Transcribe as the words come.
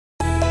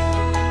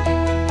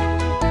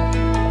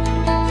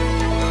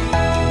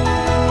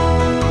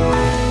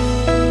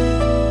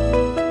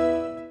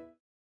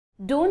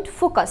Don't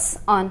focus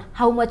on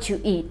how much you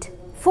eat.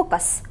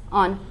 Focus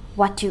on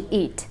what you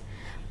eat.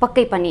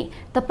 पक्कै पनि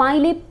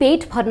तपाईले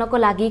पेट भर्नको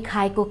लागि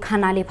खाएको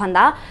खानाले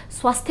भन्दा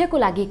स्वास्थ्यको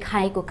लागि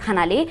खाएको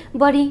खानाले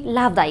बढी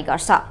लाभदायी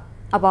गर्छ।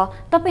 अब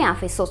तपाई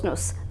आफै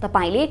सोच्नुस्,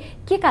 तपाईले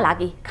केका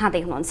लागि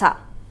खाँदै हुनुहुन्छ?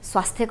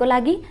 स्वास्थ्यको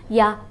लागि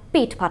या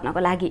पेट भर्नको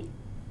लागि?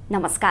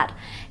 नमस्कार,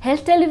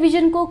 हेल्थ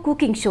टेलिभिजनको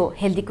कुकिङ शो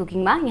हेल्दी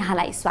कुकिङमा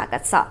यहाँलाई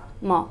स्वागत छ।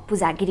 म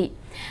पुजा गिरी।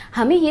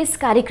 हामी यस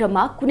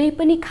कार्यक्रममा कुनै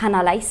पनि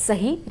खानालाई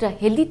सही र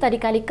हेल्दी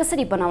तरिकाले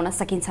कसरी बनाउन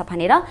सकिन्छ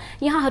भनेर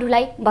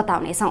यहाँहरूलाई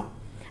बताउने छौं।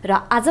 र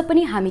आज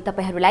पनि हामी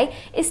तपाईहरुलाई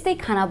यस्तै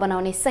खाना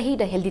बनाउने सही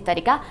र हेल्दी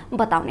तरिका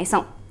बताउने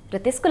छौं। र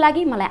त्यसको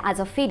लागि मलाई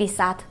आज फेरि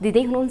साथ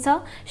दिदै हुनुहुन्छ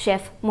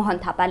शेफ मोहन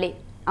थापाले।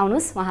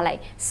 आउनुस् उहाँलाई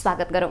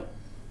स्वागत गरौं।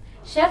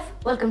 Chef,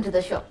 welcome to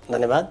the show.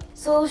 धन्यवाद।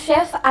 सो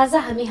शेफ, आज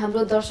हामी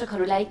हाम्रो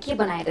दर्शकहरूलाई के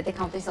बनाएर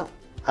देखाउँदै छौं?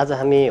 आज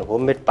हामी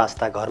होममेड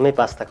पास्ता, घरमै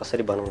पास्ता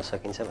कसरी बनाउन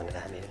सकिन्छ भनेर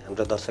हामी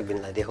हाम्रो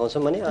दर्शकबिनलाई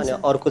देखाउँछौं भने, अनि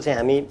अर्को चाहिँ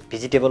हामी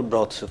vegetable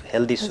broth soup,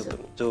 healthy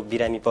soup जो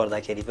बिरामी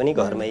पर्दाखेरि पनि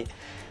घरमै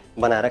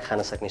बनाएर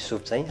खान सक्ने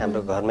सुप चाहिँ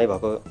हाम्रो घरमै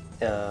भएको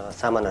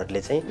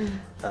सामानहरुले चाहिँ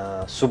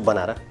सुप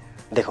बनाएर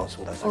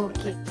देखाउँछौं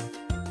दर्शकबिनलाई।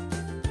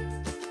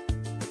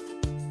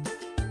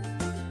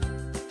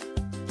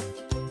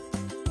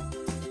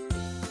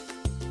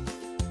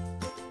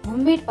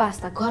 होममेड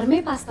पास्ता, घरमै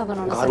पास्ता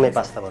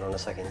बनाउन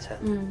सकिन्छ।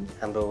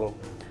 हाम्रो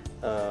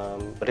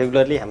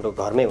रेगुलरली हाम्रो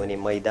घरमै हुने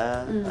मैदा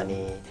अनि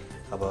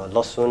अब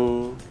लसुन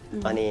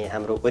अनि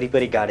हाम्रो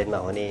वरिपरि गार्डनमा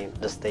हुने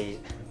जस्तै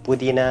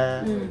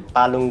पुदिना,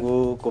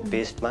 पालुङ्गुको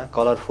पेस्टमा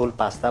कलरफुल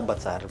पास्ता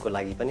बच्चाहरूको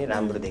लागि पनि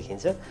राम्रो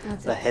देखिन्छ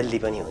र हेल्दी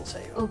पनि हुन्छ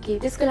यो।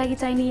 ओके, त्यसको लागि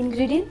चाहिने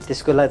इन्ग्रेडियन्ट्स?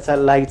 त्यसको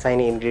लागि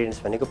चाहिने इन्ग्रेडियन्ट्स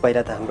भनेको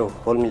पहिला त हाम्रो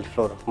होल मिल्क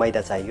फ्लोर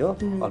मैदा चाहियो,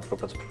 अल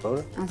पर्पज फ्लोर,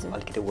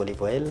 अलिकति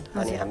ओलिभ ओइल,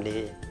 अनि हामीले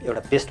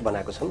एउटा पेस्ट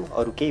बनाएको छौं।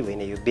 अरु केही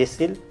होइन, यो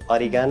बेसिल,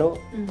 अरिगानो,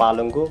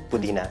 पालुङ्गो,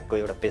 पुदिनाको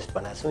एउटा पेस्ट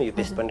बनाएको छौं। यो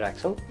पेस्ट पनि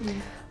राख्छौं।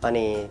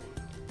 अनि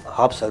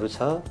हर्ब्सहरु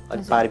छ,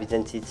 अनि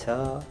पार्मेजन चीज छ,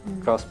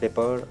 क्रस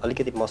पेपर,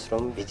 अलिकति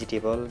मशरुम,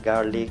 भेजिटेबल,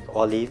 गार्लिक,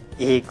 अलिभ,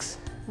 एग्स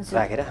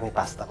राखेर हामी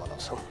पास्ता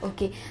बनाउँछौं।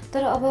 ओके,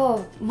 तर अब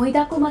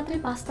मैदाको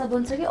मात्रै पास्ता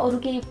बन्छ कि अरु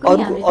केही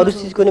अरु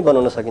चीजको नि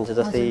बनाउन सकिन्छ?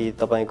 जस्तै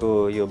तपाईको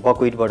यो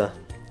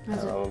बकव्हिटबाट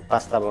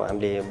पास्ता,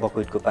 हामीले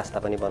बकव्हिटको पास्ता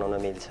पनि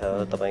बनाउन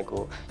मिल्छ। तपाईको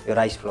यो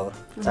राइस फ्लोर,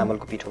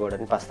 चामलको पिठोबाट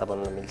पनि पास्ता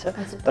बनाउन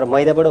मिल्छ। तर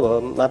मैदाबाट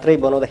मात्रै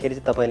बनाउँदाखेरि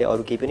चाहिँ तपाईले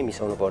अरु केही पनि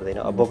मिसाउनु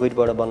पर्दैन। अब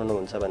बकव्हिटबाट बनाउनु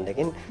हुन्छ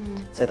भनेदेखि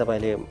चाहिँ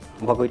तपाईले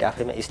बकव्हिट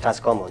आफैमा स्टार्च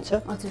कम हुन्छ।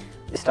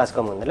 स्टार्च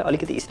कम हुनाले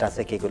अलिकति स्टार्च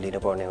चाहिँ केको लिनु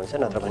पर्ने हुन्छ,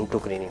 नत्र भने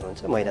टुक्रिने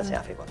हुन्छ। मैदा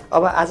चाहिँ आफै बनाउँछ।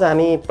 अब आज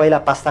हामी पहिला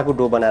पास्ताको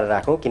डो बनाएर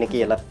राखौं,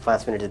 किनकि यसलाई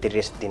 5 मिनेट जति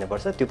रेस्ट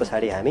दिनुपर्छ। त्यो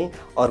पछाडी हामी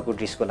अर्को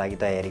डिशको लागि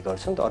तयारी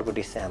गर्छौं। त अर्को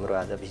डिश चाहिँ हाम्रो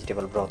आज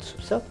भेजिटेबल ब्रोथ सुप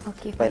छ।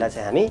 पहिला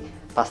चाहिँ हामी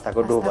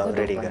पास्ताको डो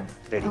रेडी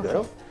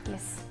गरौँ।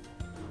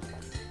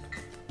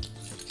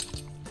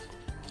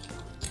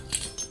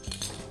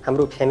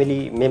 हाम्रो फ्यामिली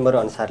मेम्बर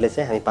अनुसारले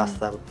चाहिँ हामी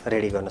पास्ता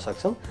रेडी गर्न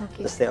सक्छौं।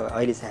 जस्तै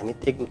अहिले चाहिँ हामी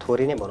एकदम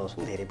थोरै नै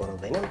बनाउँछौं, धेरै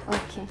बनाउँदैन।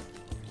 ओके,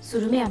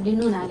 सुरुमै हामीले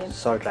नुन हाल्यौं,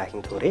 सल्ट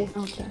राख्यौं थोरै,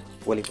 ओके,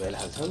 ओलिभ ओइल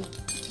हाल्छौं,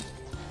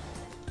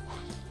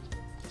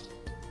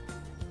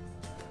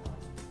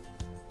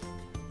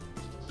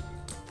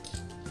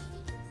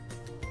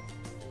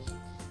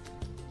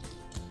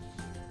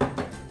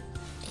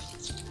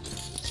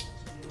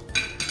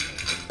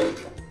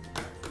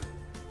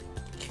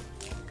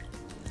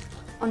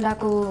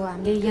 अन्डाको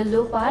हामीले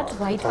येलो पार्ट,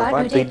 व्हाइट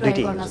पार्ट दुईटै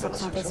प्रयोग गर्न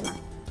सक्छौं त्यसमा।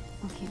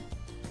 ओके,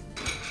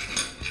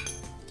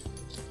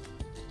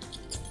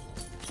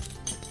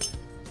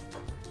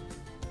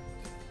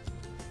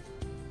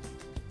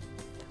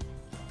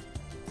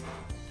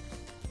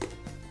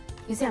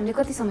 यो चाहिँ हामीले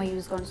कति समय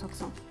युज गर्न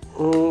सक्छौं?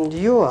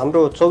 यो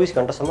हाम्रो 24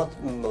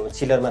 घण्टासम्म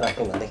चिलरमा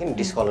राख्यौं भनेदेखि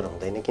डिस्कलर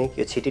हुँदैन,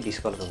 किनकि यो छिटै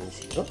डिस्कलर हुने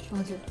चिज हो।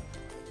 हजुर,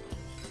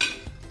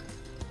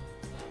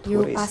 यो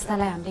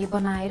पास्तालाई हामीले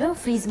बनाएर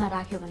फ्रिजमा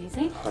राख्यो भने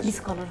चाहिँ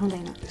डिस्कलर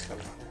हुँदैन।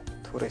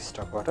 थोरै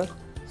स्टक वाटर,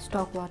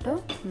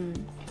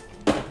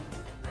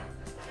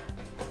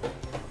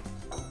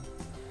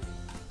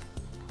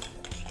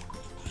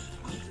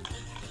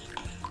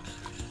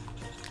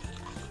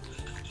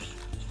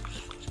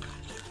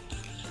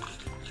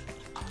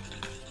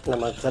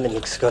 मजाले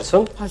मिक्स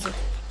गर्छौं। हजुर,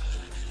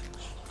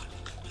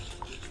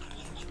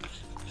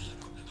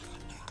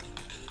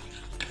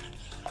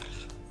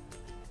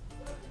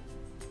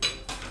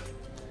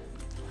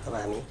 अब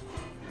हामी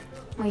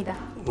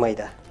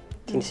मैदा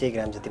 300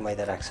 ग्राम जति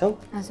मैदा राख्छौं।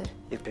 हजुर,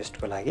 यो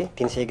पेस्टको लागि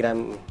 300 ग्राम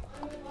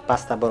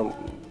पास्ता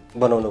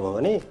बनाउनु भयो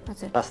भने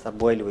पास्ता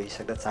बोइल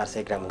भइसक्दा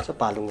 400 ग्राम हुन्छ।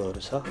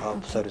 पालुङ्गोहरु छ,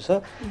 हर्ब्सहरु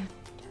छ,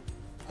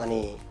 अनि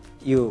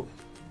यो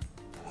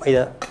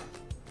मैदा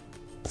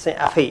चाहिँ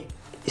आफै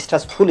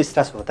फुल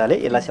स्टार्च हुँदाले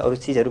यसलाई चाहिँ अरु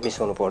चीजहरु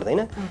मिसाउनु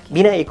पर्दैन।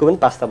 बिना एको पनि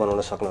पास्ता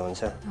बनाउन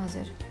सक्नुहुन्छ।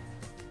 हजुर,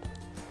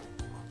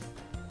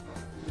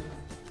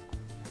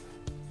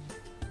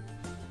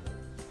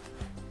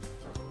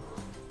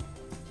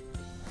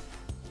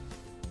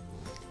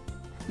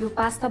 यो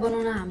पास्ता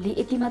बनाउन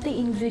हामीले यति मात्रै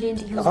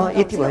इन्ग्रेडिएन्ट युज गर्छौं,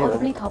 यति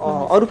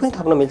भयो। अरु पनि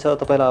थप्न मिल्छ।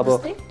 तपाईलाई अब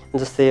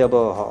जस्तै अब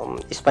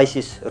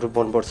स्पाइसिसहरू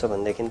मनपर्छ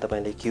भनेदेखि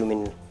तपाईँले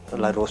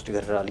क्युमिनलाई रोस्ट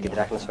गरेर अलिकति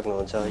राख्न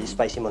सक्नुहुन्छ।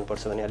 स्पाइसी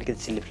मनपर्छ भने अलिकति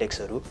चिल्ली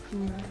फ्लेक्सहरू।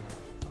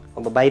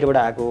 अब बाहिरबाट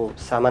आएको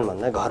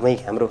सामानभन्दा घरमै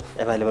हाम्रो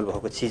एभाइलेबल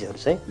भएको चिजहरू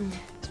चाहिँ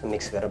त्यसमा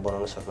मिक्स गरेर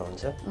बनाउन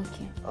सक्नुहुन्छ।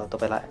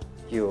 तपाईँलाई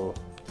यो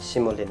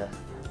सिमोलेना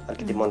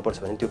अलिकति मनपर्छ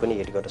भने त्यो पनि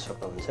एड गर्न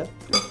सक्नुहुन्छ।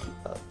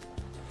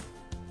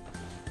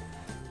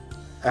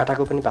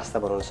 आटाको पनि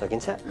पास्ता बनाउन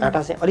सकिन्छ। आटा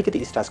चाहिँ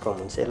अलिकति स्टार्च कम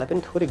हुन्छ, यसलाई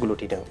पनि थोरै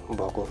ग्लुटिन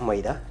भएको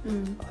मैदा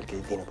अलिकति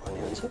दिनुपर्ने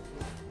हुन्छ।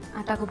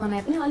 आटाको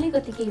बनाए पनि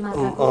अलिकति केही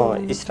मात्राको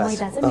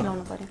मैदा चाहिँ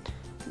मिलाउनु पर्यो।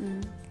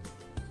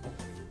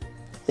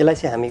 यसलाई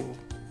चाहिँ हामी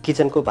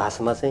किचनको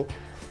भाषामा चाहिँ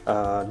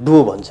डो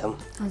भन्छौँ।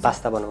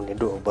 पास्ता बनाउने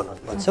डो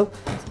भन्छौँ।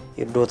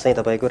 यो डो चाहिँ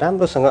तपाईँको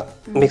राम्रोसँग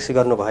मिक्स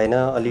गर्नु भएन,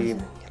 अलि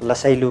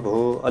लसाइलो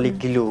भयो, अलिक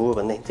गिलो हो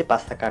भनेदेखि चाहिँ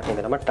पास्ता काट्ने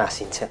बेलामा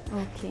टाँसिन्छ।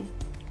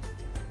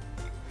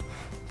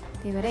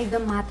 त्यही भएर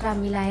एकदम मात्रा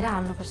मिलाएर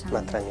हाल्नुपर्छ।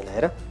 मात्रा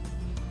मिलाएर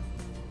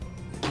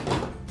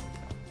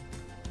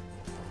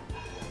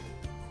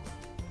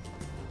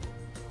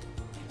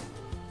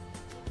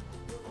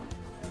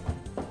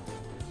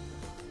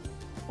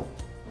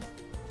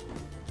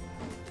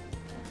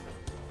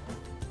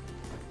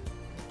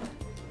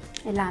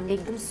यसलाई हामीले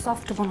एकदम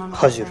सफ्ट बनाउनु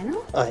पर्छ। हजुर,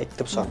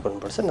 एकदम सफ्ट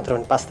बनाउनुपर्छ, नत्र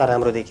भने पास्ता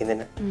राम्रो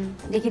देखिँदैन।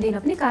 देखिँदैन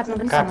पनि, काट्नु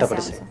पनि काट्नु समस्या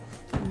पर्छ। हुन्छ।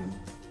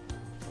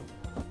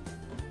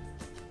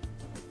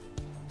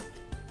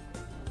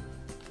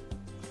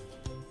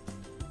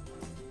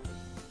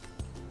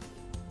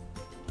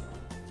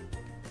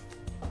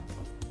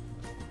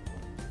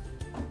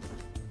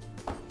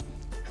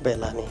 अब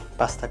यसलाई हामी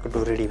पास्ताको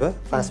डो रेडी भयो,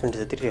 5 मिनट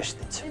जति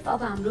रेस्ट दिन्छौँ।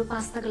 अब हाम्रो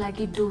पास्ताको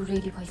लागि डो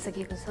रेडी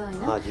भइसकेको छ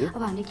हैन?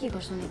 अब हामीले के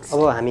गर्छौँ नेक्स्ट?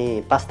 अब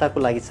हामी पास्ताको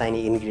लागि चाहिने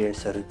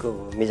इन्ग्रिडियन्ट्सहरूको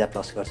मेजा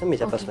प्लस गर्छौँ।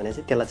 मेजा प्लस भने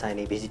चाहिँ त्यसलाई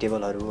चाहिने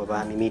भेजिटेबलहरू, अब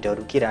हामी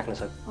मिटहरू के राख्न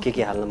के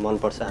हाल्न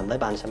मनपर्छ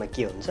हामीलाई, भान्सामा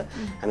के हुन्छ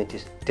हामी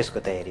त्यसको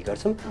तयारी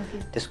गर्छौँ।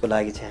 त्यसको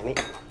लागि चाहिँ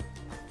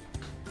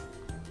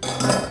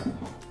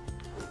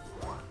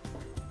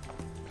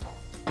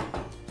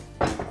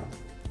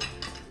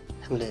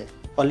हामीले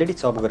अलरेडी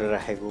चप गरेर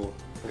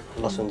राखेको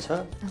लसुन छ,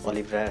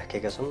 अलिभ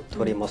राखेका छौँ,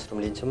 थोरै मसरुम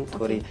लिन्छौँ,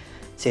 थोरै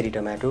चेरी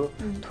टमाटो,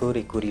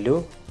 थोरै कुरिलो।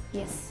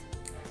 यस,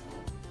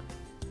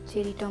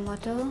 चेरी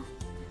टमाटर,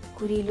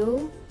 कुरिलो,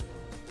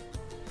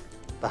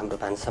 हाम्रो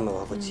भान्सामा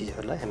भएको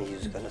चिजहरूलाई हामी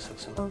युज गर्न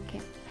सक्छौँ। ओके।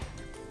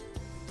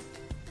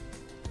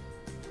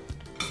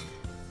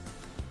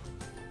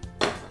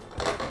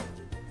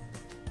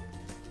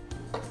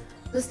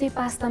 जस्तै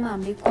पास्तामा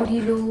हामीले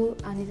कुरिलो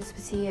अनि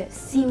त्यसपछि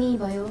सिमी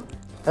भयो,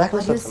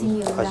 हरियो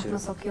सिमीहरू राख्न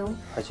सक्यौँ,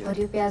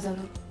 हरियो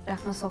प्याजहरू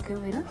राख्न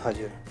सक्यौँ हैन?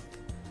 हजुर।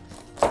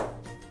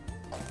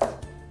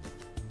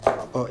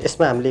 अब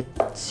यसमा हामीले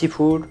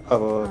सीफुड,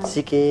 अब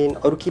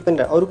चिकन, अरू के पनि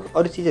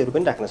अरू चिजहरू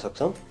पनि राख्न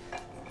सक्छौँ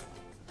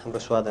हाम्रो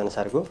स्वाद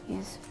अनुसारको।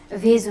 यस,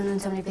 भेज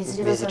हुनुहुन्छ भने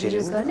भेजिटेबल्सहरू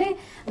युज गर्ने,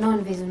 नन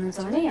भेज हुनुहुन्छ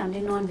भने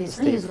हामीले नन भेज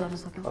पनि युज गर्न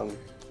सक्छौँ।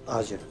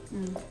 हजुर,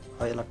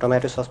 यसलाई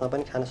टमाटो ससमा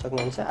पनि खान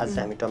सक्नुहुन्छ। आज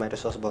चाहिँ हामी टमाटो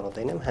सस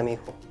बनाउँदैनौँ हामी,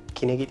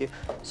 किनकि त्यो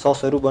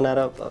ससहरू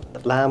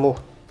बनाएर लामो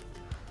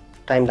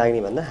टाइम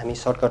लाग्ने भन्दा हामी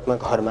सर्टकटमा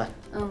घरमा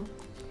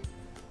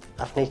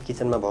आफ्नै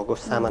किचनमा भएको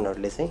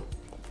सामानहरूले चाहिँ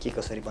के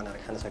कसरी बनाएर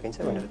खान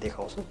सकिन्छ भनेर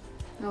देखाउँछु।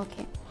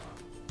 ओके।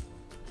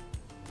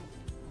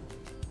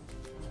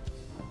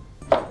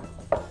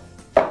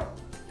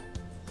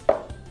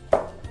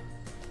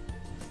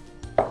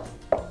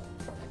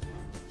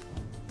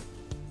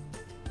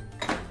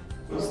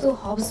 जस्तो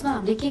हब्समा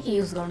हामीले के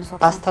युज गर्न सक्छौँ?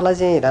 पास्तालाई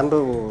चाहिँ राम्रो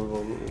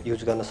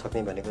युज गर्न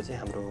सक्ने भनेको चाहिँ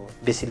हाम्रो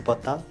बेसिल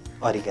पत्ता,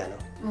 अरिगानो।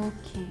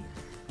 ओके,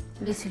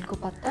 बेसिलको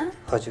पत्ता।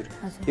 हजुर,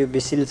 यो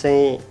बेसिल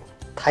चाहिँ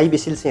थाई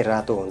बेसिल चाहिँ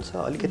रातो हुन्छ,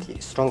 अलिकति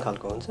स्ट्रङ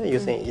खालको हुन्छ। यो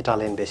चाहिँ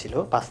इटालियन बेसिल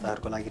हो,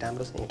 पास्ताहरूको लागि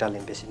राम्रो चाहिँ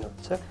इटालियन बेसिल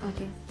हुन्छ।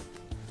 ओके।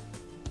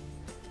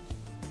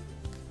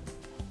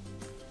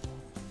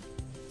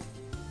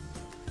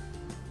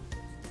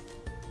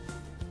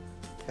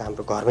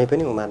 हाम्रो घरमै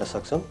पनि उमार्न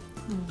सक्छौँ,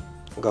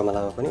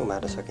 गमलामा पनि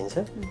उमार्न सकिन्छ।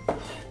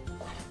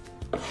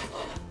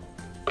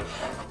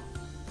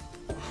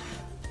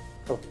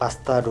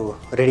 पास्ता डो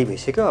रेडी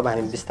भइसक्यो। अब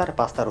हामी बिस्तारै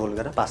पास्ता रोल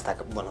गरेर पास्ता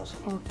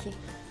बनाउँछौँ।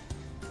 ओके।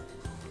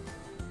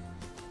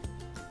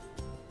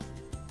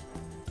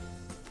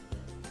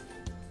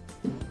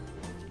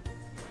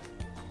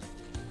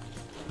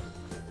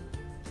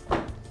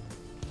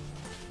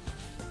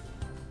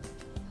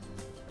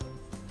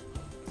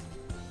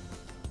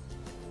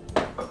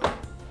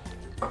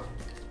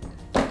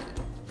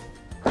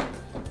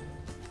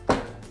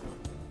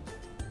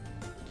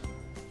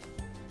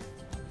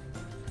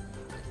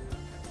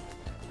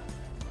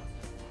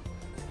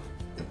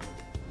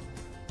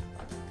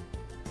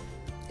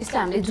 यसले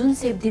हामीले जुन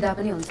सेप दिँदा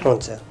पनि हुन्छ।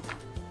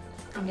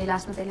 हामीले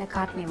लास्टमा त्यसलाई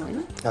काट्ने हो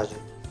हैन? हजुर।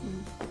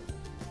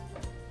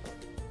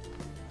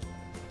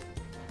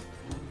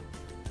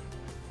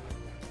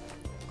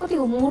 कति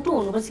मोटो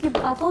हुनुपर्छ कि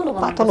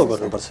पातलो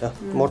गर्नुपर्छ?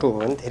 मोटो हो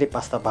भने धेरै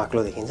पास्ता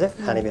बाक्लो देखिन्छ,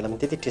 खाने बेलामा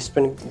त्यति टेस्ट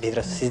पनि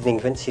भित्र सिजनिङ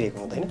पनि छिरेको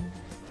हुँदैन।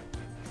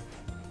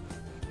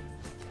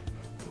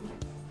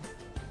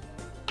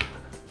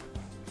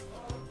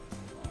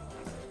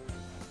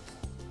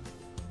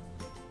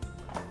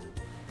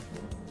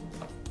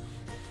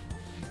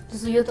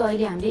 जस्तो यो त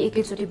अहिले हामीले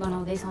एकैचोटि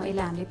बनाउँदैछौँ,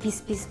 यसलाई हामीले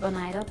पिस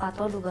बनाएर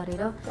पातलो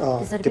गरेर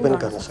त्यसरी पनि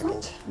गर्न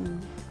सकिन्छ।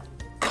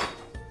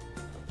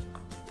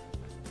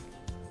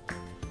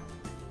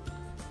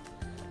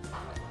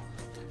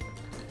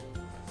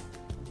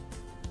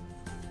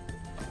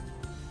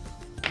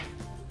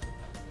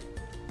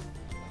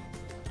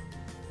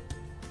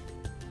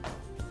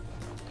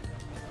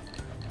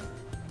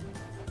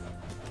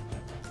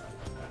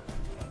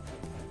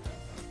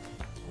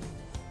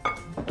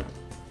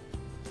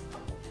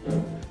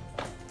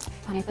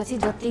 भनेपछि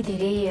जति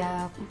धेरै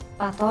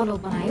पातलो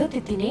बनायो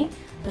त्यति नै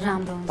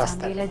राम्रो हुन्छ।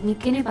 हामीले यसलाई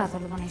निकै नै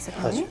पातलो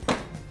बनाइसक्यो भने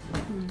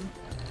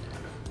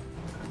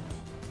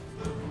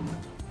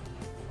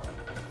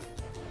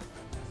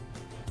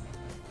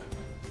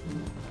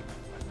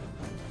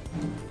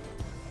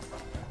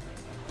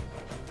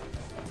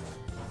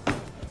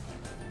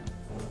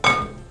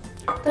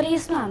तर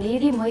यसमा हामीले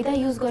यदि मैदा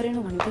युज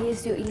गरेनौँ भने त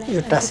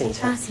यो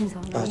टाँसिन्छ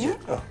हैन।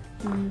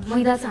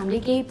 मैदा चाहिँ हामीले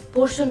केही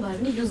पोर्सन भए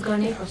पनि युज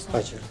गर्नै पर्छ।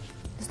 हजुर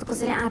जस्तो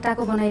कसरी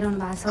आटाको बनाइरहनु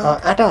भएको छ,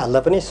 आटा हाल्दा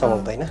पनि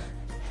समाउँदैन,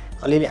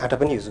 अलिअलि आटा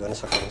पनि युज गर्न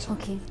सक्नुहुन्छ।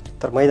 ओके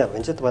तर मैदा भयो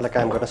भने चाहिँ तपाईँलाई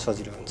काम गर्न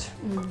सजिलो हुन्छ।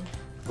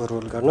 अब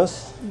रोल गर्नुहोस्।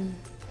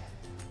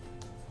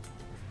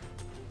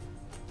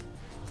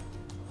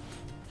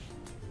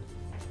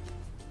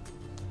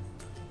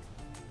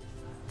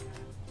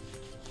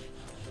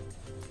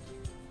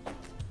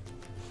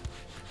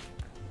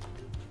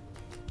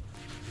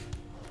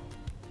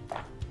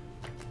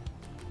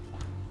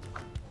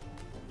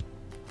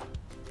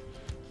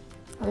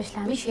 अब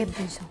यसलाई हामी शेप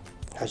दिन्छौँ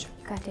हजुर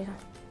काटेर।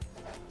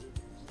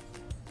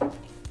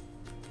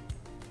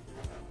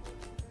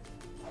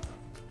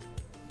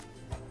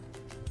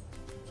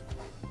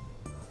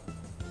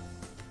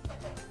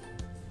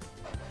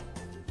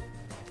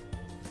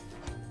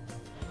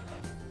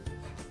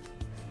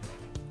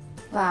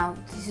 Wow,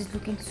 this is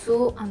looking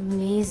so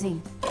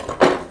amazing.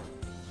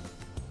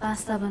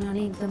 Pasta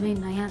बनाउने एकदमै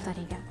नयाँ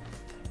तरिका।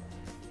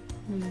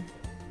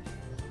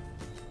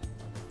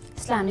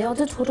 यसलाई हामीले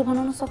अझ छोटो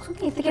बनाउन सक्छौँ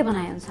कि यतिकै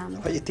बनाए हुन्छ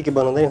हाम्रो? यतिकै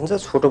बनाउँदै हुन्छ।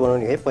 छोटो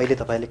बनाउने है पहिले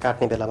तपाईँले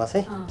काट्ने बेलामा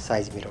चाहिँ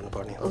साइज मिलाउनु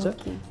पर्ने हुन्छ।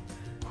 ओके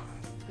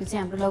यो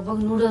चाहिँ हाम्रो लगभग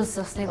नुडल्स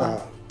जस्तै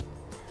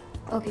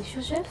भयो। ओके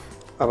सो शेफ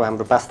अब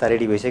हाम्रो पास्ता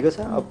रेडी भइसकेको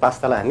छ। अब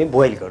पास्तालाई हामी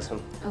बोइल गर्छौँ।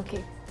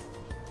 ओके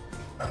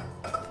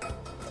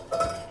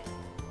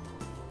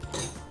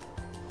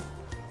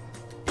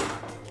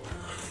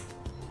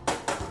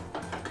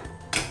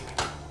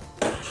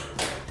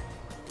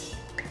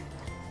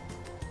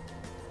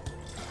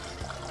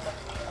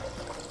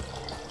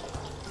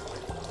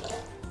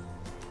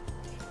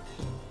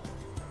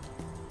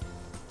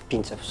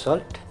पिन्च अफ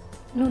सल्ट,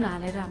 नुन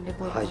हालेर हामीले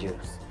बोइल हजुर।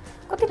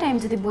 कति टाइम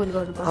जति बोइल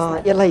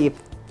गर्नुपर्छ? यसलाई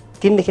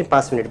 3 देखि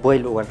 5 मिनट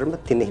बोइल गरेर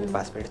 3 देखि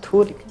 5 मिनट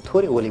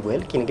थोरै ओलिभ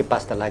ओइल, किनकि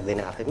पास्ता लाग्दैन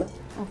आफैमा।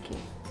 ओके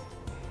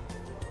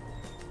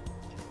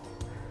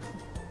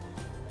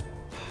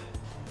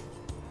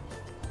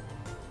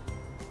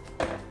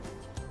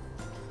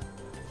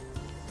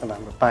अब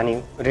हाम्रो पानी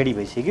रेडी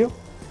भइसक्यो।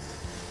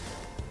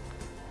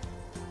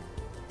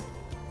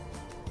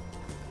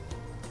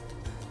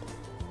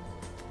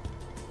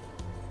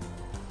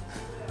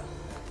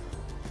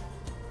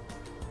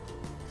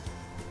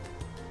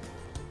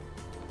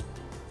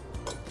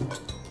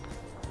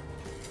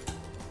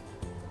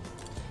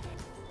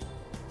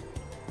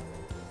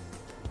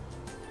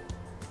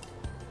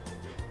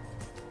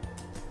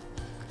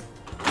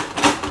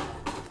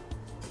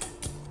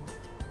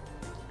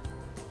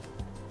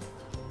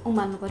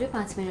 उमाल्नु पर्यो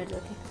 5 मिनट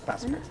जति।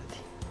 5 मिनट जति।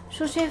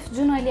 सो शेफ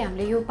जुन अहिले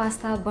हामीले यो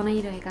पास्ता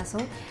बनाइरहेका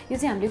छौँ यो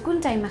चाहिँ हामीले कुन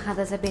टाइममा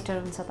खाँदा चाहिँ बेटर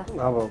हुन्छ त?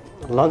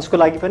 अब लन्चको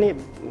लागि पनि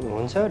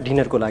हुन्छ,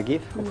 डिनरको लागि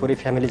थोरै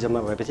फ्यामिली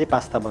जम्मा भएपछि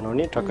पास्ता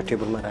बनाउने, टक्क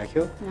टेबलमा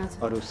राख्यो,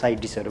 अरू साइड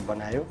डिसहरू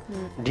बनायो,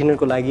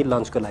 डिनरको लागि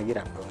लन्चको लागि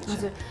राम्रो हुन्छ।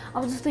 हजुर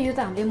अब जस्तो यो त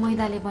हामीले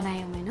मैदाले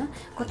बनायौँ होइन,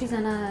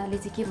 कतिजनाले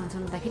चाहिँ के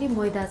भन्छन् भन्दाखेरि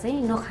मैदा चाहिँ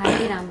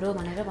नखाए राम्रो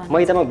भनेर भन्छ।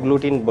 मैदामा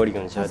ग्लुटेन बढी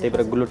हुन्छ, त्यही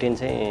भएर ग्लुटेन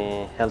चाहिँ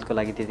हेल्थको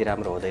लागि त्यति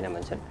राम्रो हुँदैन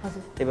भन्छन्।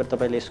 त्यही भएर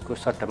तपाईँले यसको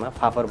सट्टामा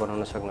फापर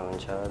बनाउन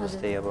सक्नुहुन्छ,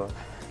 जस्तै अब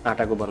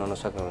आटाको बनाउन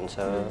सक्नुहुन्छ,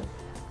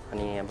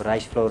 अनि अब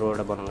राइस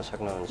फ्लोरबाट बनाउन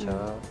सक्नुहुन्छ,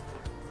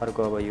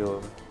 अर्को अब यो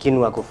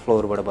किनुवाको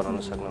फ्लोरबाट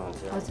बनाउन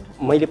सक्नुहुन्छ।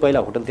 मैले पहिला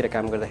होटलतिर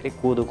काम गर्दाखेरि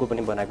कोदोको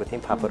पनि बनाएको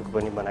थिएँ, फापरको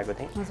पनि बनाएको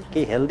थिएँ।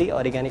 केही हेल्दी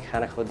अर्ग्यानिक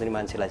खाना खोज्ने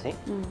मान्छेलाई चाहिँ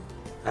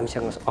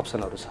हामीसँग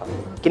अप्सनहरू छ,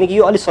 किनकि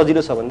यो अलिक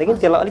सजिलो छ भनेदेखि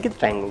त्यसलाई अलिकति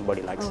टाइम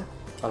बढी लाग्छ।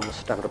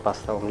 अलमोस्ट हाम्रो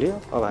पास्ता उम्लियो।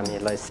 अब हामी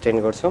यसलाई स्ट्रेन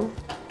गर्छौँ।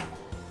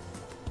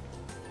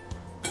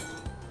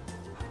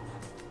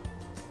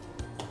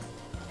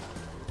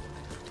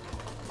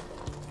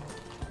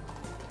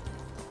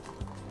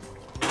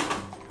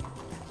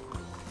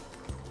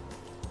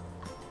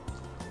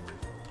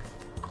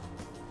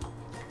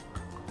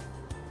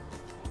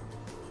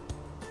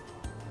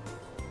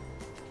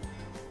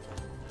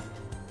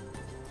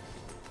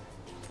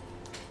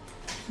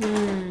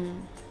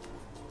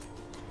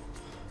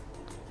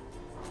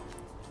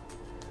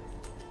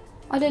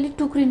 अलिअलि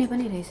टुक्रिने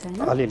पनि रहेछ हैन?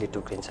 अलिअलि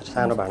टुक्रिन्छ।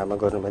 सानो भाँडामा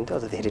गर्नु भने त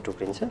अझ धेरै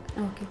टुक्रिन्छ।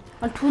 ओके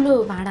अलि ठुलो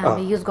भाँडा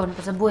हामीले युज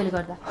गर्नुपर्छ बोइल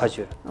गर्दा?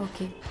 हजुर।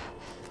 ओके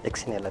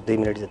एकछिन यसलाई 2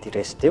 मिनट जति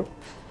रेस्ट दियो,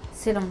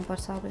 सेलाउनु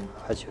पर्छ अब।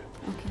 हजुर।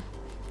 ओके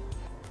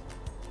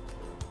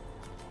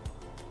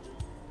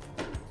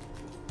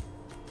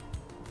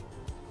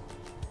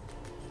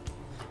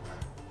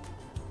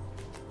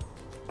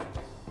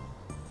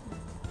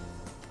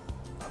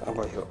अब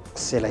यो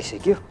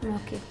सेलाइसक्यो।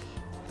 ओके।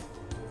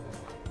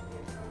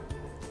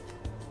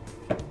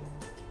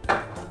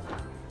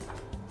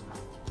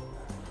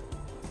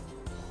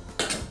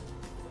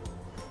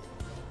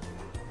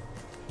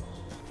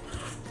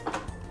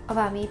 अब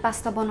हामी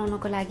पास्ता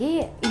बनाउनको लागि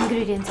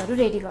इन्ग्रेडियन्ट्सहरु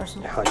रेडी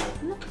गर्छौं।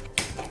 हजुर।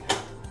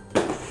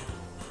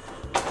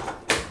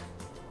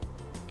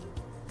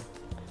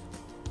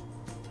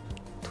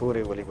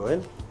 थोरै olive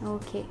oil.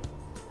 Okay.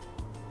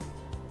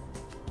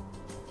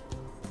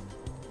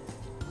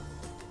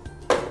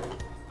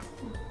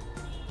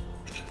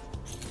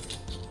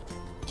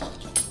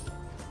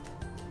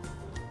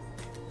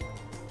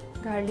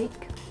 garlic,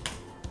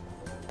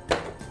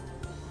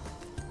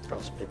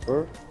 ground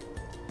pepper,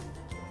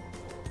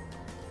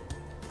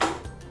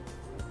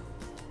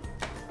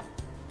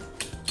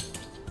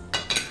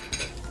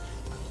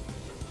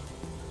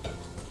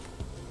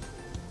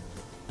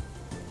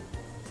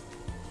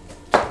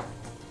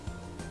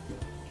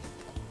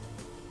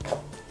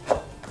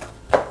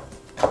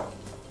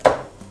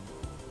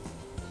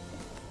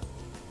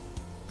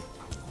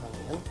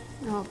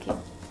 okay.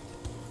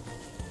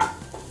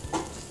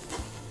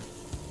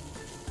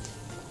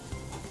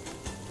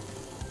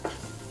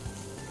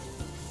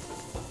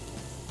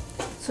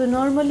 So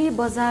normally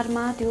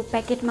बजारमा त्यो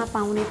प्याकेटमा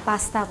पाउने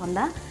पास्ता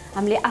भन्दा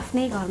हामीले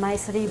आफ्नै घरमा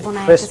यसरी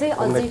बनाएको चाहिँ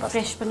अझै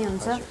फ्रेश पनि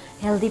हुन्छ,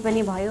 हेल्दी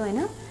पनि भयो हैन?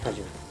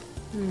 हजुर।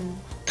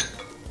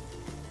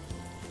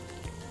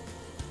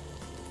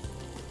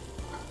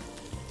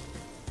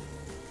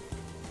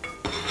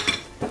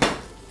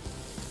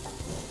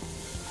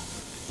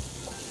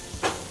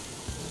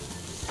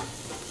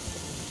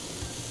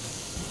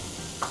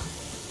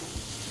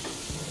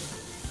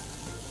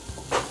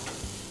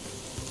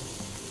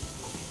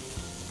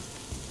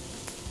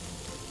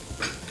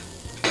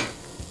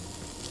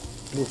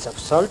 Pinch of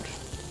salt.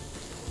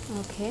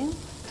 Okay.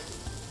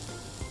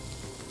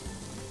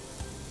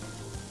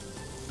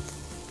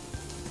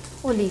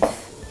 Olive.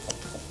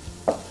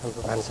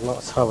 हाम्रो भान्सामा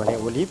छ भने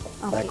olive,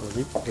 black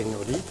olive, green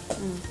olive.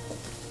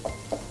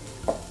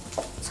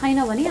 छैन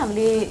भने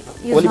हामीले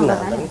युज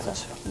गर्दा नि हुन्छ।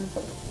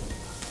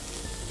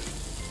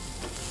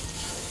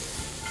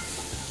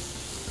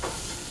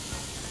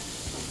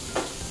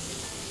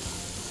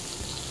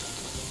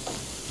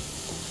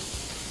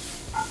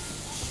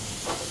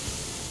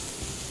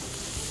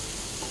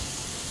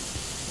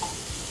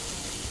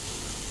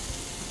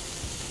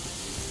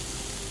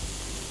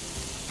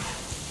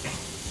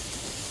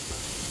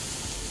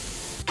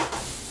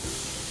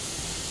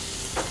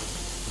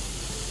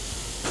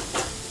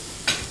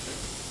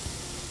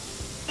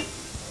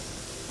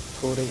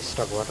 थोरै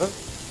स्टक वाटर।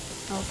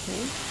 ओके।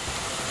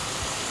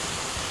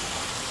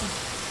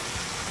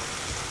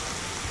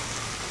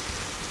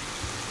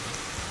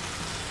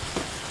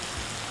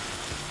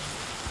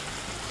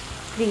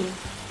 क्रीम।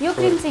 यो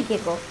क्रीम चाहिँ के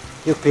को?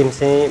 यो क्रीम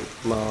चाहिँ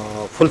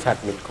फुल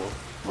फ्याट मिल्क हो।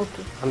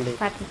 ओके। हामीले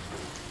फ्याट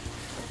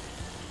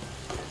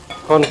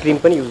कर्न क्रीम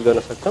पनि युज गर्न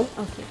सक्छौं।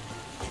 ओके।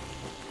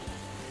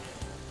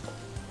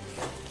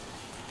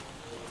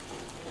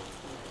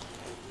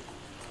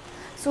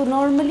 सो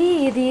नर्मली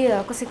यदि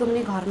कसैको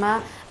पनि घरमा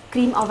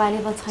क्रीम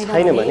अवेलेबल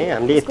छैन भने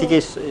हामीले यतिकै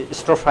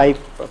स्टर फ्राई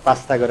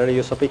पास्ता गरेर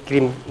यो सबै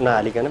क्रीम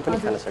नहालिकन पनि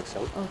खान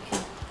सक्छौं। ओके।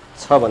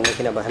 छ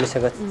भन्देखि अब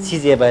हामीसँग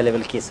चीज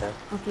अवेलेबल के छ?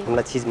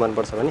 हामीलाई चीज मन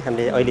पर्छ भने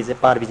हामीले अहिले चाहिँ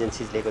पार्मेजन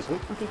चीज लिएको छौं।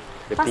 ओके।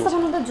 पास्ता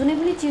बनाउँदा जुनै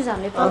पनि चीज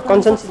हामीले प्रयोग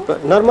कन्सन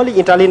नर्मली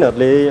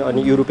इटालियनहरुले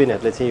अनि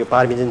युरोपियनहरुले चाहिँ यो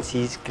पार्मेजन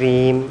चीज,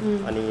 क्रीम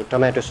अनि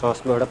टोमेटो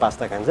ससबाट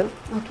पास्ता खान्छन्।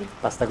 ओके।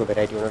 पास्ताको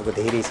भेराइटी उनीहरुको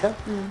धेरै छ।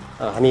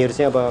 हामीहरु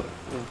चाहिँ अब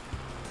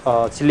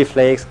चिल्ली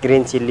फ्लेक्स,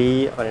 ग्रीन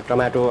चिल्ली अनि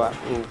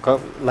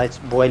टोमेटोलाई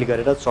बोइल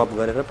गरेर चप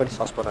गरेर पनि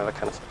सस बनाएर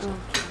खान सक्छौं।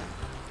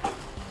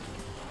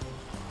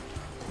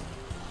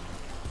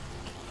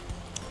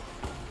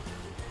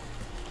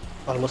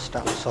 अलमोस्ट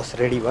हाम्रो सस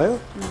रेडी भयो।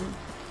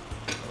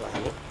 अब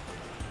हामी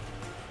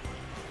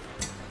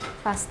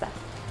पास्ता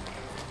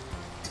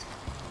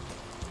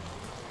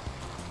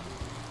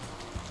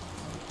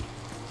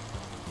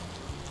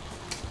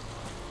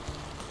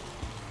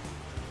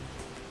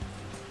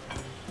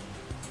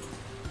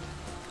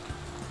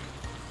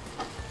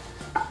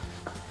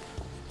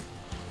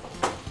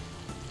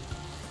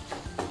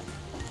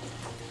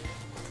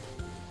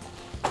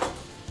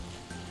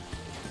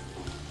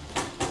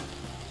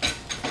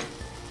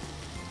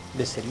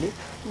बेसिकली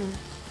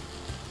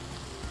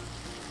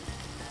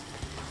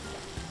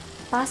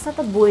पास्ता त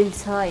बोइल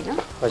छ हैन?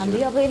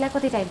 हामीले अब यसलाई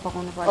कति टाइम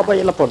पकाउनु पर्छ? अब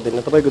यसलाई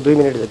पर्दैन, तपाईको 2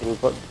 मिनेट जति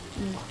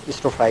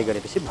स्टर फ्राई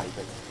गरेपछि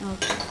भइगयो।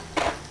 ओके।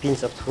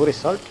 पिन्च अफ थोरै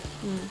सल्ट।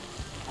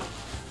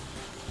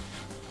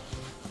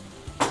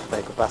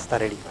 तपाईको पास्ता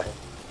रेडी भयो।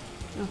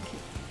 ओके।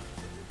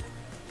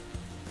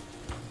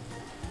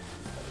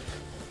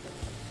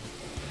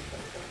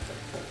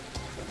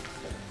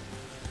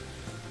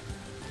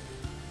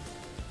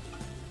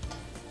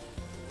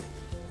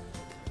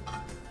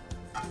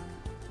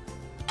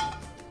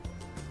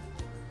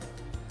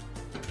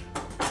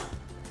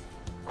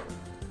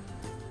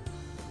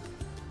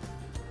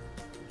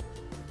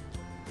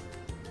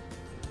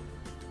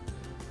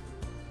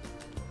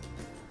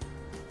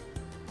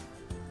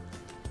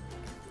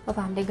 अब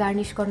हामीले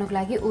गार्निश गर्नको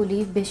लागि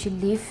ओलिभ बेसिल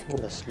लिफ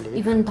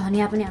इभन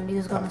धनिया पनि हामीले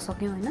युज गर्न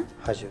सक्यौँ हैन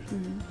हजुर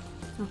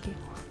ओके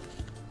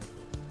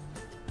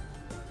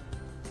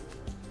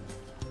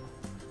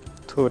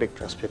थोरै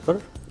क्रस पेपर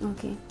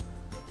ओके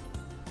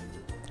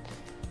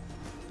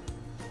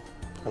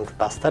हाम्रो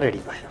पास्ता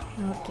रेडी भयो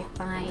okay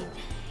fine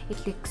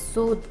it looks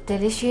so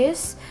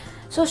delicious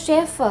so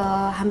chef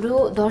हाम्रो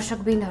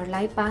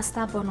दर्शकवृन्दहरूलाई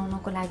पास्ता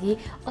बनाउनको लागि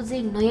अझै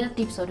नयाँ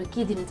टिप्सहरू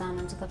के दिन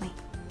चाहनुहुन्छ तपाईँ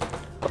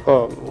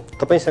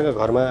तपाईसँग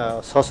घरमा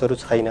ससहरू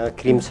छैन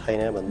क्रिम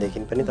छैन भनेदेखि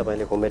पनि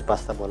तपाईँले होममेड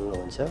पास्ता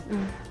बनाउनुहुन्छ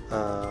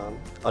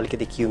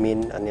अलिकति क्युमिन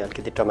अनि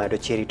अलिकति टमाटो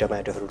चेरी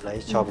टमाटोहरूलाई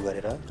चप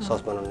गरेर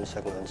सस बनाउन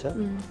सक्नुहुन्छ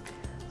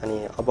अनि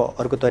अब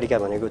अर्को तरिका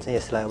भनेको चाहिँ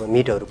यसलाई अब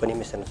मिटहरू पनि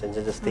मिसाउन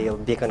सकिन्छ जस्तै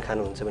अब बेकन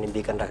खानुहुन्छ भने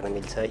बेकन राख्न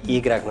मिल्छ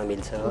एग राख्न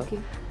मिल्छ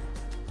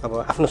अब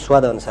आफ्नो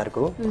स्वाद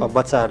अनुसारको अब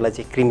बच्चाहरूलाई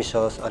चाहिँ क्रिमी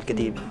सस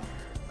अलिकति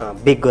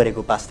बेक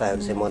गरेको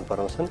पास्ताहरू चाहिँ मन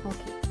पराउँछन्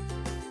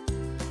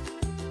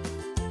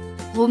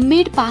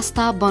होममेड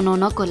पास्ता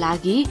बनाउनको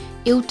लागि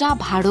एउटा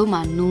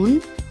भाँडोमा नुन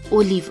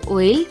ओलिभ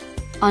ओइल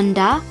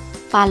अन्डा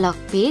पालक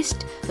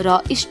पेस्ट र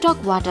स्टक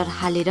वाटर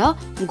हालेर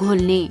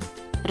घोल्ने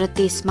र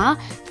त्यसमा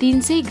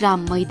 300 ग्राम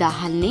मैदा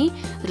हाल्ने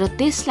र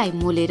त्यसलाई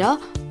मोलेर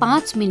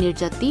 5 मिनेट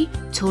जति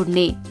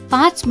छोड्ने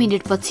 5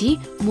 मिनेटपछि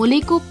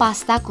मोलेको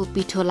पास्ताको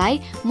पिठोलाई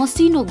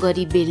मसिनो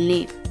गरी बेल्ने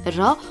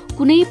र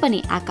कुनै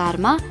पनि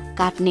आकारमा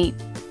काट्ने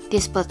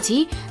त्यसपछि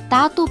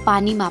तातो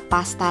पानीमा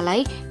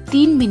पास्तालाई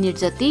 3 मिनेट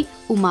जति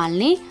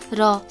उमाल्ने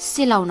र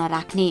सेलाउन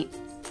राख्ने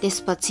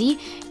त्यसपछि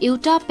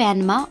एउटा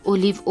प्यानमा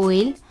ओलिभ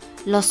ओइल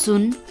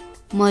लसुन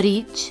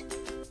मरिच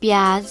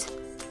प्याज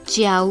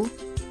च्याउ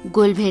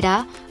गोलभेडा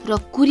र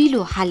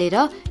कुरिलो हालेर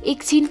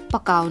एकछिन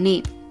पकाउने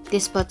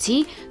त्यसपछि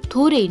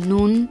थोरै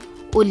नुन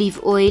olive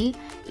oil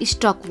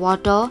stock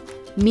water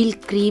milk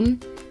cream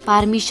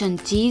Parmesan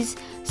चीज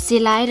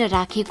सेलाएर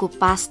राखेको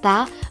पास्ता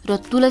र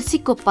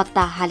तुलसीको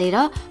पत्ता हालेर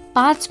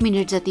 5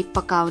 मिनेट जति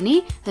पकाउने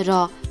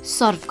र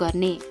सर्भ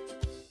गर्ने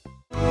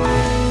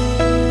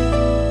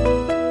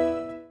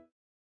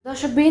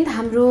दर्शकवृन्द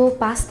हाम्रो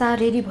पास्ता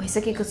रेडी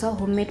भइसकेको छ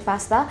होममेड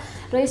पास्ता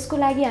र यसको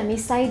लागि हामी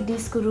साइड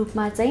डिसको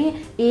रूपमा चाहिँ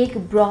एग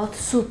ब्रथ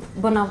सुप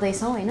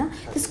बनाउँदैछौँ हैन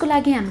त्यसको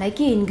लागि हामीलाई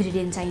के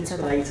इन्ग्रेडियन्ट चाहिन्छ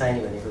त्यसको लागि चाहिने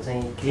भनेको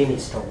चाहिँ ग्रिन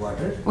स्टक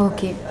वाटर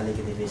ओके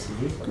अलिकति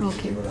बेसिली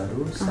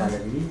भेजिटेबलहरू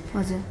स्यालेरी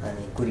हजुर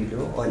अनि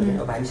कुरिलो अनियन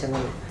अब हामीसँग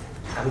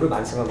हाम्रो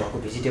भान्सामा भएको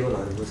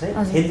भेजिटेबलहरूको चाहिँ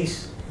हेल्दी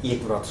एग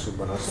ब्रथ सुप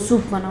बनाउँछौँ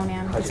सुप बनाउने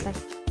हामी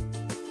त्यसलाई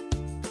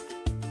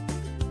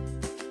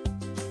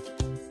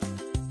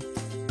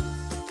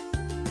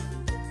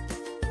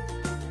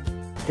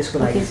त्यसको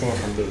लागि चाहिँ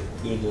हामीले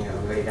एग यहाँ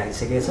अगाडि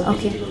राखिसकेका छौँ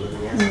भेजिटेबलहरू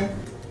यहाँ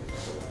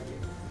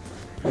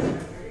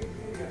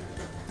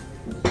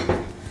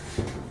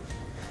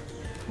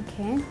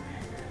ओके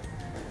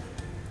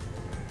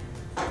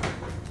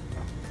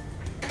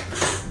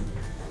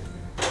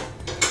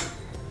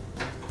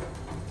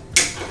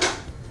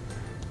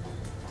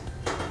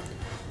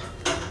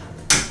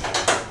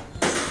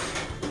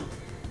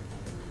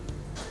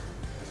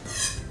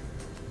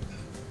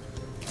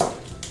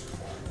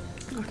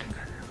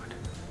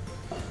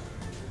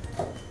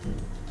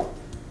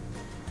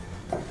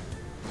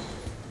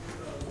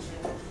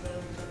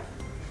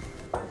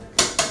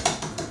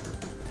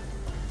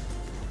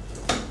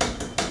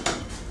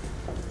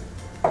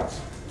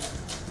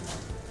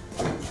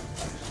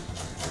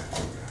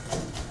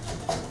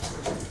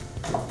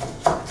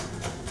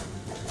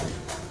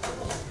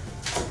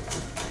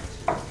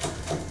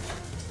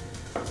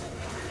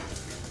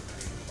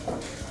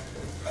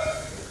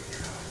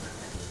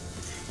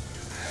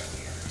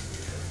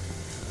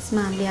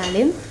यसमा हामीले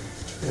हाल्यौँ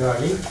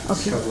garlic,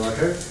 stop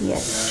water,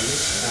 Yes.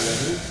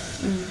 celery,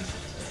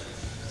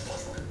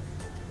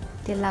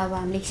 त्यसलाई अब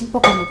हामीले एकछिन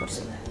पकाउनु पर्छ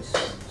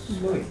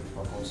slowly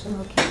पकाउँछौँ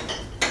ओके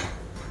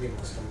यो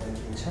मसला पनि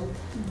दिन्छौँ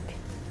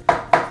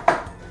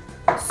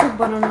सुप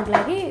बनाउनको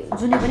लागि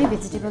जुनै पनि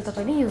भेजिटेबल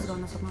तपाईले युज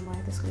गर्न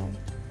सक्नुभयो त्यसको लागि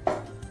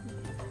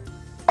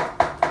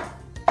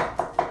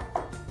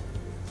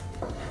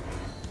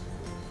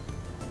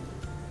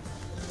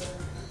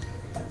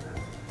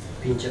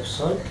pinch of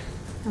salt,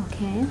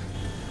 ओके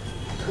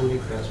थोड़ी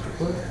क्रस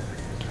पेपर,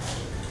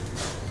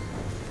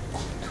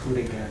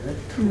 थोड़ी गाजर,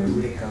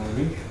 थोड़ी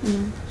काउली,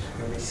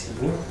 थोड़ी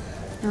सिमी,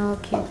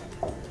 ओके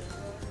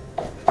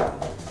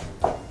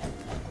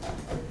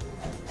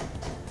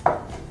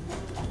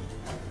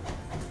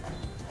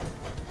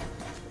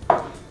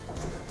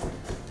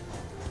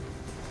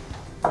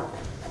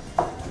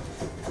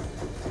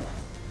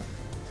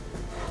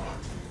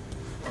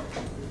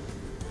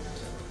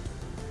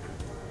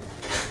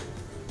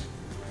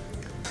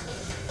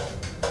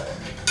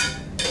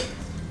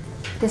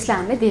त्यसलाई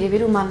हामीले धेरै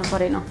बेर उमाल्नु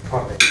परेन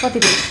कति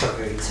बेर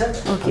रेडी छ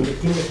ओके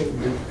 3 देखि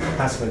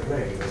 5 मिनेटमा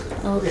रेडी हुन्छ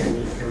ओके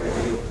अनि एउटा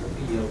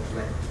यो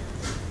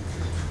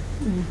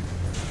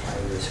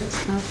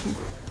ओके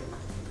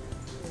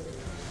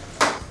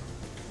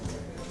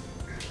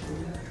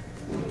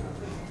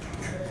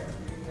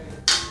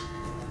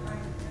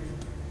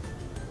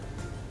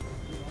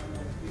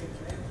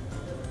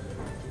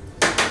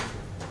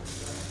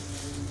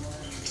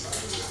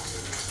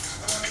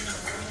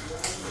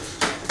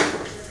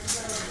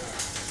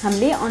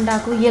हामीले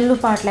अन्डाको येल्लो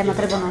पार्टलाई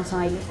मात्रै बनाउँछौँ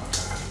अहिले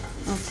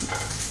ओके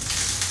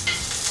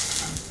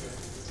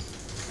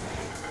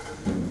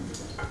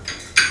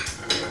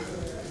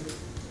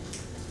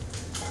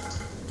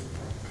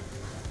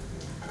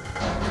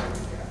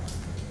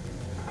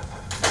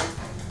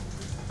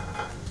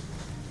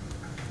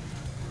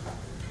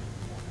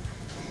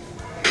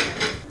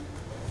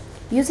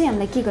यो चाहिँ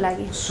हामीलाई के को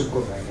लागि सुपको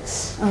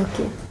लागि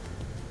ओके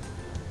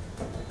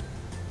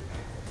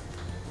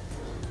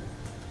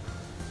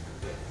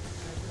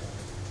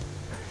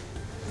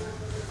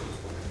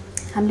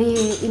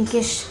हामीले इन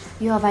केस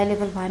यो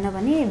अभाइलेबल भएन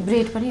भने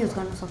ब्रेड पनि युज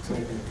गर्न सक्छौँ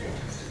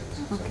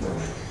ओके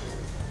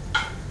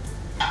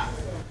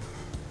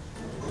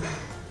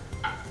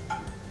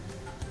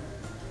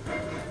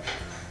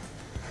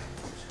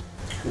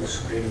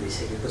सुप रेडी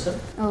भइसकेको छ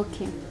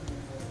ओके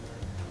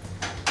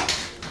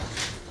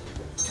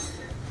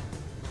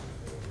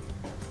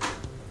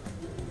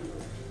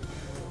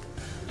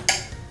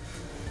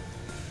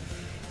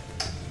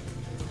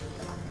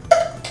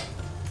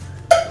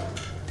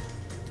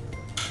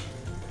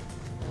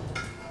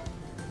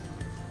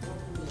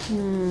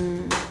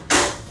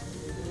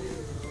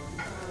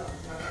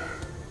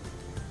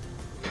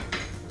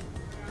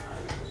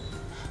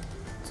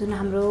जुन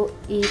हाम्रो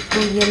एकको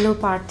येल्लो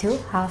पार्ट थियो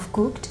हाफ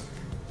कुक्ड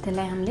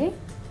त्यसलाई हामीले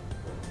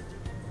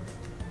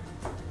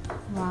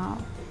वाउ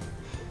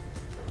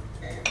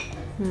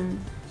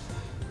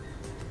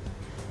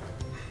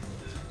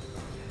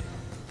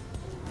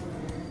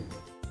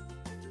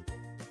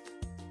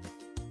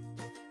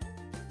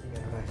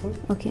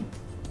ओके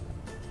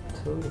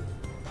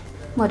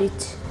मरिच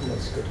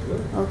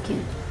ओके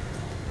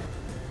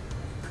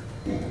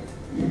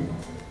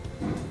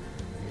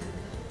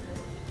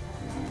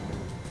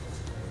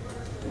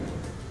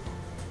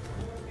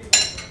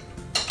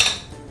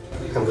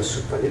हाम्रो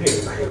सुप पनि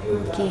रेडी भयो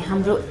ओके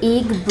हाम्रो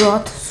एग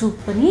ब्रथ सुप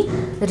पनि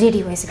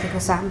रेडी भइसकेको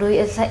छ हाम्रो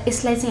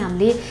यसलाई चाहिँ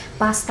हामीले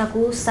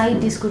पास्ताको साइड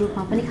डिसको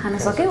रूपमा पनि खान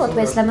सक्यौँ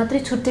अथवा यसलाई मात्रै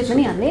छुट्टै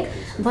पनि हामीले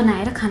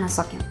बनाएर खान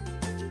सक्यौँ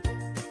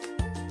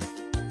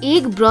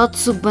एग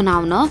ब्रथ सुप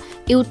बनाउन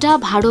एउटा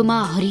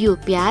भाँडोमा हरियो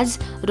प्याज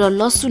र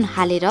लसुन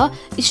हालेर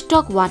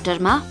स्टक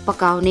वाटरमा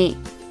पकाउने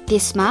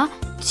त्यसमा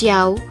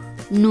च्याउ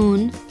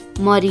नुन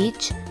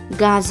मरिच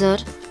गाजर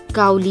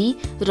काउली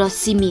र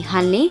सिमी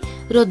हाल्ने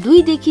र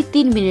 2 देखि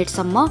 3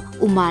 मिनेटसम्म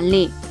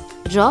उमाल्ने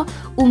र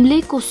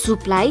उम्लेको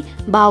सुपलाई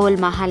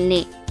बाउलमा हाल्ने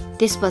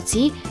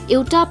त्यसपछि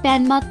एउटा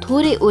प्यानमा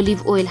थोरै ओलिभ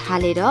ओइल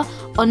हालेर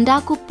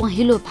अन्डाको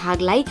पहिलो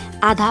भागलाई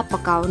आधा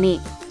पकाउने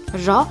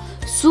र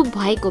सुप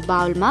भएको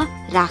बाउलमा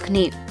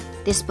राख्ने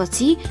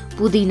त्यसपछि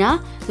पुदिना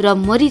र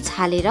मरिच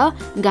हालेर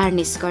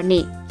गार्निश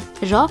गर्ने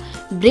र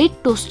ब्रेड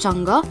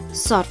टोस्टसँग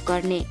सर्भ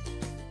गर्ने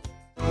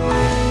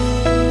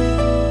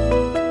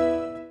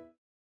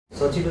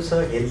सजिलो छ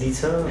हेल्दी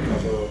छ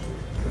अब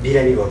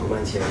बिरामी भएको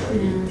मान्छेहरूलाई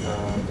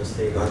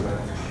जस्तै घरमा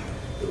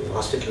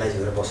हस्पिटलाइज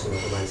भएर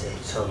बस्नुभएको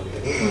मान्छेहरू छ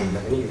भने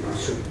पनि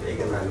सुप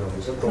एकदम राम्रो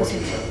हुन्छ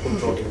प्रोटिन छ फुल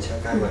प्रोटिन छ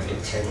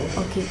कार्बोहाइड्रेट छैन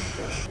ओके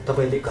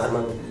तपाईँले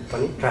घरमा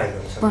पनि ट्राई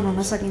गर्न सक्नुहुन्छ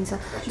बनाउन सकिन्छ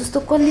जस्तो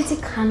कसले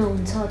चाहिँ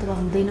खानुहुन्छ अथवा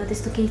हुँदैन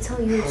त्यस्तो केही छ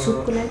यो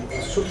सुपको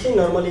लागि सुप चाहिँ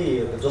नर्मली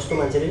जस्तो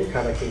मान्छेले पनि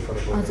खाँदा केही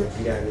फरक पर्दैन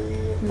बिरामी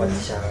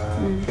बच्चा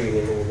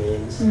प्रेग्नेन्ट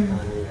वुमेन्स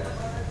अनि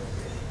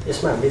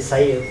यसमा हामीले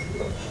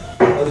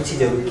अरू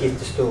चिजहरू के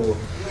त्यस्तो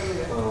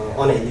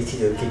अनहेल्दी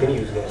चिजहरू केही पनि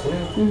युज गरेको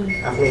छैन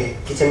आफ्नो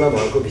किचनमा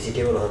भएको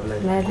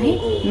भेजिटेबलहरूलाई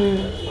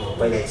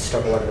पहिला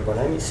स्टक वाटर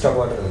बनायौँ स्टक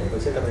वाटर भनेको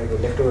चाहिँ तपाईँको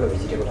लेफ्टओभर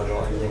भेजिटेबलहरू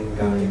अनियन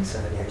गार्लिक छ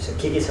अनि हामी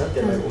के छ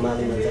त्यसलाई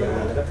उमालेर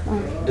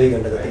 2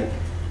 घन्टा जति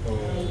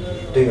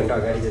 2 घन्टा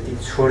अगाडि जति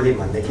छोडिदिउँ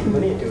भनेदेखि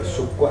पनि त्यो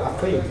सुपको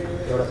आफै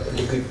एउटा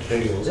लिक्विड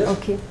रेडी हुन्छ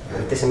ओके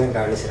अनि त्यसैमा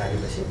गार्निस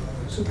राखेपछि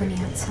सुप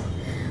बनिहाल्छ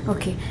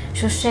ओके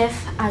सो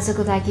शेफ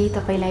आजको लागि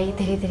तपाईँलाई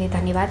धेरै धेरै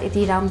धन्यवाद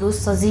यति राम्रो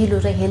सजिलो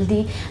र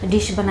हेल्दी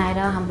डिस बनाएर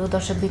हाम्रो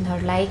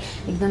दर्शकवृन्दहरूलाई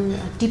एकदम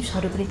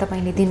टिप्सहरू पनि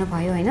तपाईँले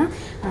दिनुभयो हैन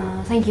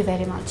थ्याङ्क यू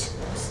भेरी मच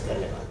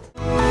धन्यवाद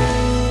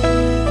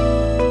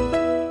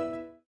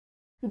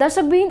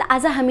दर्शकवृन्द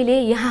आज हामीले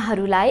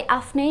यहाँहरूलाई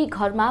आफ्नै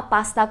घरमा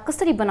पास्ता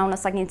कसरी बनाउन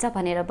सकिन्छ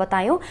भनेर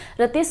बतायौं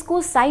र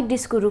त्यसको साइड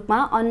डिसको रूपमा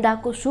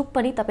अन्डाको सुप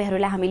पनि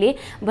तपाईहरुलाई हामीले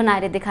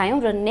बनाएर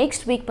देखायौं र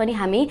नेक्स्ट वीक पनि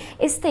हामी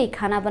यस्तै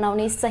खाना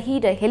बनाउने सही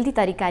र हेल्दी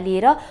तरिका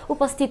लिएर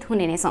उपस्थित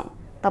हुने नै छौं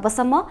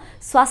तबसम्म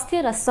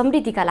स्वास्थ्य र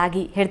समृद्धिका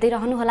लागि हेर्दै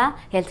रहनुहोला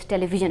हेल्थ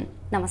टेलिभिजन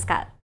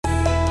नमस्कार